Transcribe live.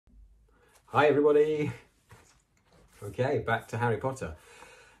Hi everybody! Okay, back to Harry Potter.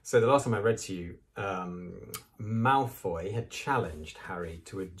 So the last time I read to you, Malfoy had challenged Harry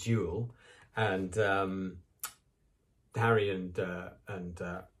to a duel, and Harry and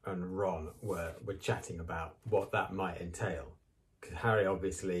Ron were chatting about what that might entail. Because Harry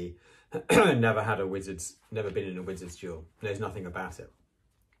obviously never been in a wizard's duel, knows nothing about it.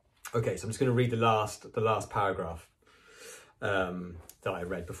 Okay, so I'm just going to read the last paragraph that I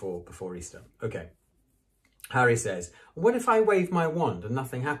read before Easter. Okay. Harry says, "What if I wave my wand and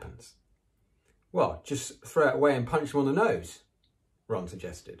nothing happens?" "Well, just throw it away and punch him on the nose," Ron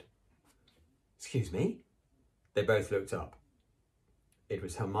suggested. "Excuse me?" They both looked up. It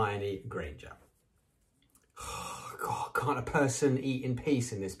was Hermione Granger. "Oh, God, can't a person eat in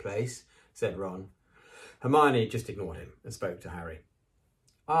peace in this place?" said Ron. Hermione just ignored him and spoke to Harry.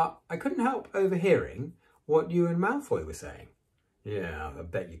 I couldn't help overhearing what you and Malfoy were saying." "Yeah, I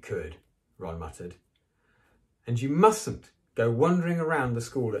bet you could," Ron muttered. "And you mustn't go wandering around the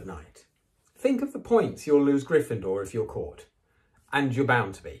school at night. Think of the points you'll lose Gryffindor if you're caught. And you're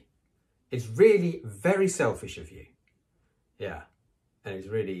bound to be. It's really very selfish of you." "Yeah, and it's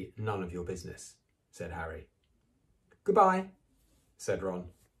really none of your business," said Harry. "Goodbye," said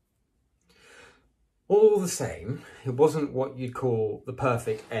Ron. All the same, it wasn't what you'd call the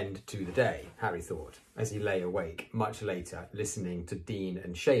perfect end to the day, Harry thought, as he lay awake much later listening to Dean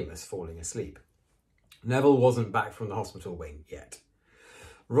and Seamus falling asleep. Neville wasn't back from the hospital wing yet.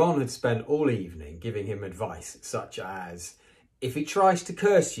 Ron had spent all evening giving him advice such as, "If he tries to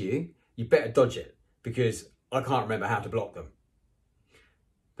curse you, you better dodge it, because I can't remember how to block them."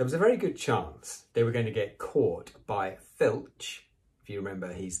 There was a very good chance they were going to get caught by Filch, if you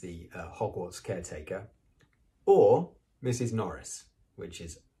remember he's the Hogwarts caretaker, or Mrs. Norris, which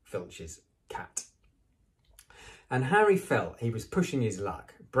is Filch's cat. And Harry felt he was pushing his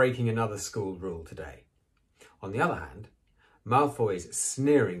luck, breaking another school rule today. On the other hand, Malfoy's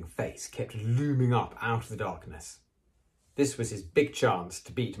sneering face kept looming up out of the darkness. This was his big chance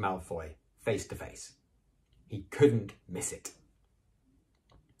to beat Malfoy face to face. He couldn't miss it.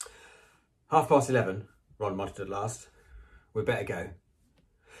 11:30, Ron muttered at last. "We'd better go."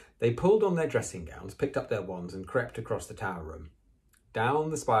 They pulled on their dressing gowns, picked up their wands and crept across the tower room, down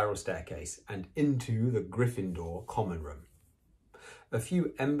the spiral staircase and into the Gryffindor common room. A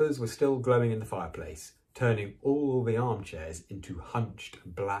few embers were still glowing in the fireplace, turning all the armchairs into hunched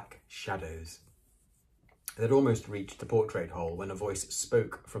black shadows. They'd almost reached the portrait hole when a voice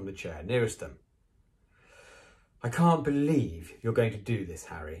spoke from the chair nearest them. "I can't believe you're going to do this,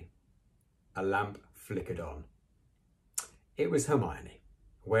 Harry." A lamp flickered on. It was Hermione,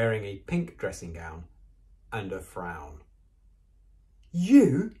 wearing a pink dressing gown and a frown.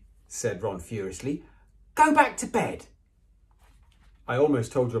 "You," said Ron furiously, "go back to bed." "I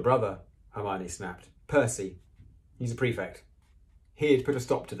almost told your brother," Hermione snapped. "Percy. He's a prefect. He'd put a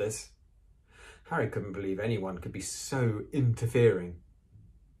stop to this." Harry couldn't believe anyone could be so interfering.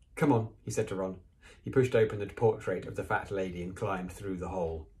 "Come on," he said to Ron. He pushed open the portrait of the fat lady and climbed through the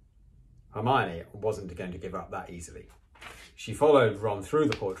hole. Hermione wasn't going to give up that easily. She followed Ron through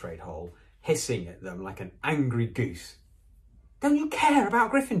the portrait hole, hissing at them like an angry goose. "Don't you care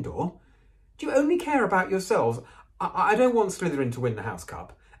about Gryffindor? Do you only care about yourselves? I don't want Slytherin to win the House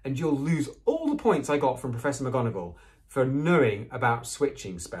Cup, and you'll lose all the points I got from Professor McGonagall for knowing about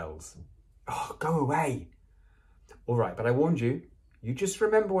switching spells. Oh, go away." "All right, but I warned you. You just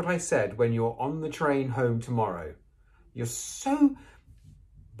remember what I said when you're on the train home tomorrow. You're so..."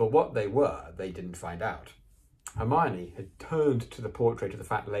 But what they were, they didn't find out. Hermione had turned to the portrait of the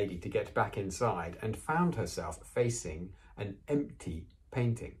fat lady to get back inside and found herself facing an empty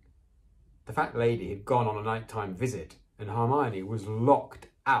painting. The fat lady had gone on a nighttime visit and Hermione was locked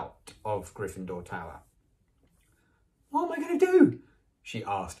out of Gryffindor Tower. "What am I going to do?" she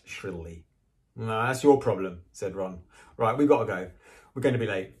asked shrilly. "No, that's your problem," said Ron. "Right, we've got to go. We're going to be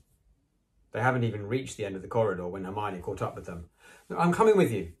late." They haven't even reached the end of the corridor when Hermione caught up with them. "I'm coming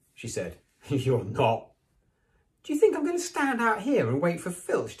with you," she said. "You're not." "Do you think I'm going to stand out here and wait for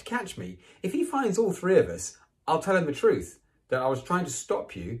Filch to catch me? If he finds all three of us, I'll tell him the truth, that I was trying to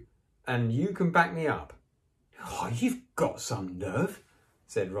stop you and you can back me up." "Oh, you've got some nerve,"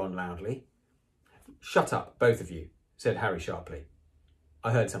 said Ron loudly. "Shut up, both of you," said Harry sharply.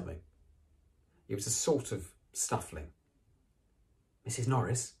 "I heard something." It was a sort of snuffling. "Mrs.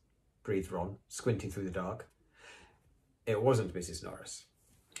 Norris?" breathed Ron, squinting through the dark. It wasn't Mrs. Norris.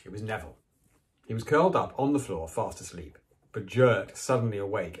 It was Neville. He was curled up on the floor, fast asleep, but jerked suddenly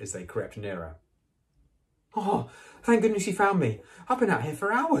awake as they crept nearer. "Oh, thank goodness you found me. I've been out here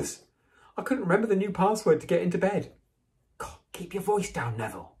for hours. I couldn't remember the new password to get into bed." "God, keep your voice down,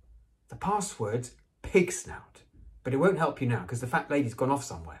 Neville," The password's pig snout, but it won't help you now because the fat lady's gone off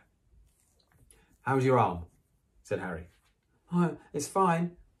somewhere. How's your arm? Said Harry. Oh, it's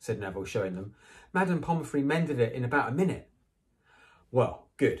fine, said Neville, showing them. Madame Pomfrey mended it in about a minute. Well,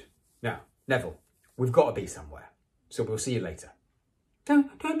 good. Now, Neville, we've got to be somewhere, so we'll see you later.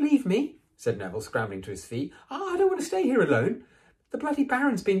 Don't leave me, said Neville, scrambling to his feet. I don't want to stay here alone. The bloody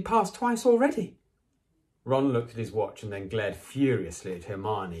Baron's been passed twice already. Ron looked at his watch and then glared furiously at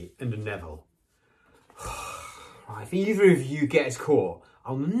Hermione and Neville. If either of you gets caught,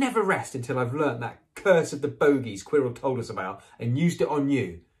 I'll never rest until I've learnt that curse of the bogies Quirrell told us about and used it on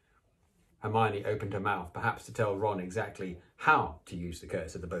you. Hermione opened her mouth, perhaps to tell Ron exactly how to use the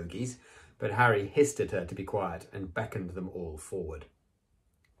curse of the bogies, but Harry hissed at her to be quiet and beckoned them all forward.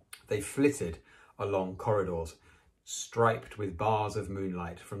 They flitted along corridors, striped with bars of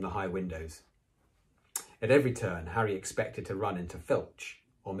moonlight from the high windows. At every turn, Harry expected to run into Filch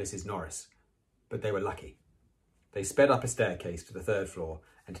or Mrs. Norris, but they were lucky. They sped up a staircase to the third floor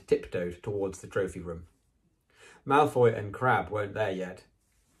and tiptoed towards the trophy room. Malfoy and Crabbe weren't there yet.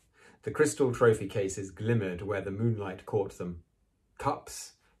 The crystal trophy cases glimmered where the moonlight caught them.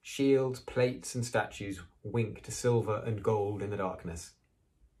 Cups, shields, plates and statues winked silver and gold in the darkness.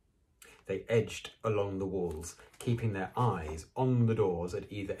 They edged along the walls, keeping their eyes on the doors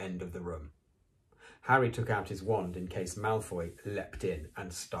at either end of the room. Harry took out his wand in case Malfoy leapt in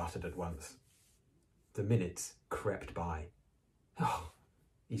and started at once. The minutes crept by. Oh,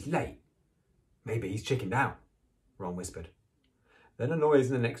 he's late. Maybe he's chickened out, Ron whispered. Then a noise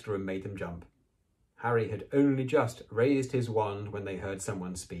in the next room made them jump. Harry had only just raised his wand when they heard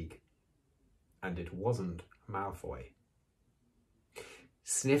someone speak. And it wasn't Malfoy.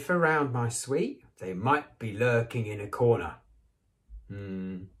 Sniff around, my sweet. They might be lurking in a corner.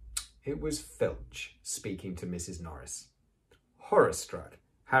 It was Filch speaking to Mrs. Norris. Horror-struck,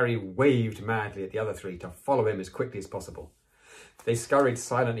 Harry waved madly at the other three to follow him as quickly as possible. They scurried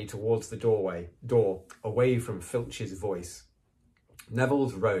silently towards the door, away from Filch's voice.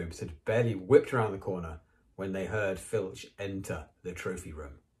 Neville's robes had barely whipped around the corner when they heard Filch enter the trophy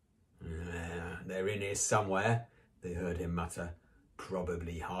room. They're in here somewhere, they heard him mutter,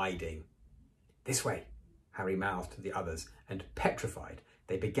 probably hiding. This way, Harry mouthed to the others, and petrified,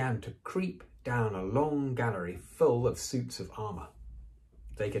 they began to creep down a long gallery full of suits of armour.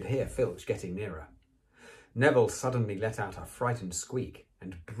 They could hear Filch getting nearer. Neville suddenly let out a frightened squeak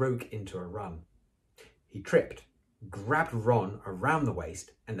and broke into a run. He tripped, grabbed Ron around the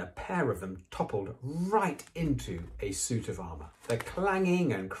waist, and the pair of them toppled right into a suit of armour. The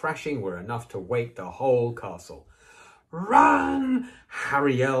clanging and crashing were enough to wake the whole castle. Run!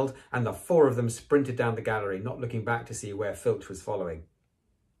 Harry yelled, and the four of them sprinted down the gallery, not looking back to see where Filch was following.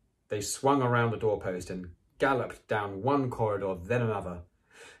 They swung around the doorpost and galloped down one corridor, then another.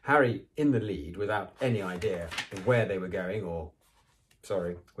 Harry in the lead, without any idea where they were going,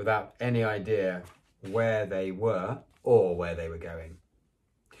 without any idea where they were or where they were going.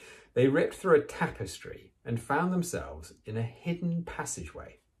 They ripped through a tapestry and found themselves in a hidden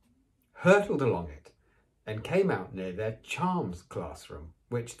passageway, hurtled along it, and came out near their charms classroom,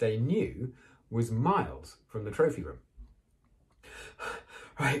 which they knew was miles from the trophy room.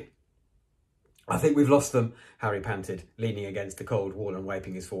 Right, I think we've lost them, Harry panted, leaning against the cold wall and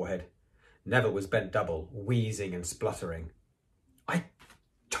wiping his forehead. Neville was bent double, wheezing and spluttering. I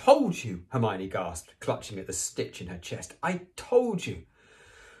told you, Hermione gasped, clutching at the stitch in her chest. I told you.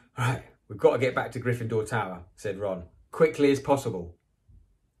 Right, we've got to get back to Gryffindor Tower, said Ron, quickly as possible.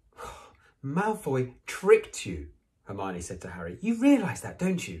 Malfoy tricked you, Hermione said to Harry. You realise that,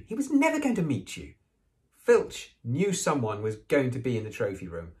 don't you? He was never going to meet you. Filch knew someone was going to be in the trophy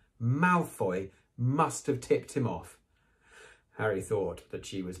room. Malfoy must have tipped him off. Harry thought that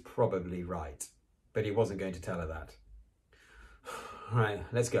she was probably right, but he wasn't going to tell her that. Right,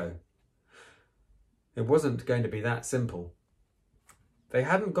 let's go. It wasn't going to be that simple. They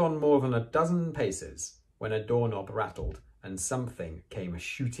hadn't gone more than a dozen paces when a doorknob rattled and something came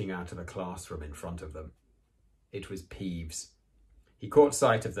shooting out of a classroom in front of them. It was Peeves. He caught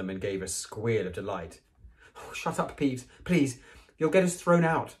sight of them and gave a squeal of delight. Oh, shut up, Peeves, please. You'll get us thrown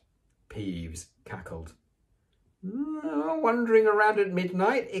out. Peeves cackled. Wandering around at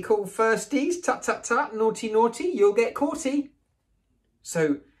midnight, ickle firsties, tut-tut-tut, naughty-naughty, you'll get caughty.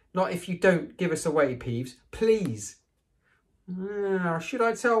 So, not if you don't give us away, Peeves, please. Should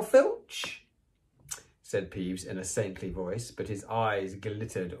I tell Filch? Said Peeves in a saintly voice, but his eyes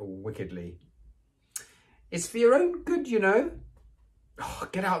glittered wickedly. It's for your own good, you know. Oh,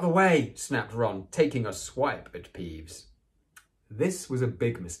 get out of the way, snapped Ron, taking a swipe at Peeves. This was a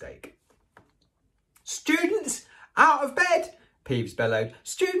big mistake. Students, out of bed, Peeves bellowed.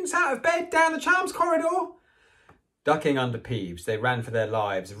 "Students out of bed down the charms corridor!" Ducking under Peeves, they ran for their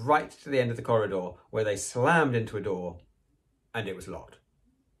lives right to the end of the corridor, where they slammed into a door, and it was locked.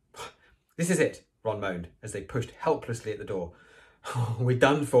 "This is it," Ron moaned as they pushed helplessly at the door. "Oh, we're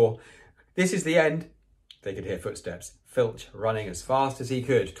done for. This is the end." They could hear footsteps, Filch running as fast as he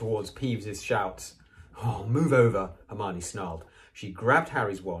could towards Peeves' shouts. "Oh, move over," Hermione snarled. She grabbed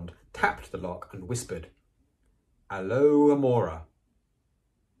Harry's wand, tapped the lock and whispered, "Allo Amora."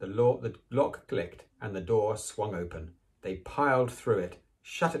 The lock clicked and the door swung open. They piled through it,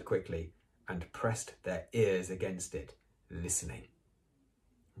 shut it quickly, and pressed their ears against it, listening.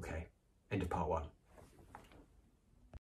 Okay, end of part 1.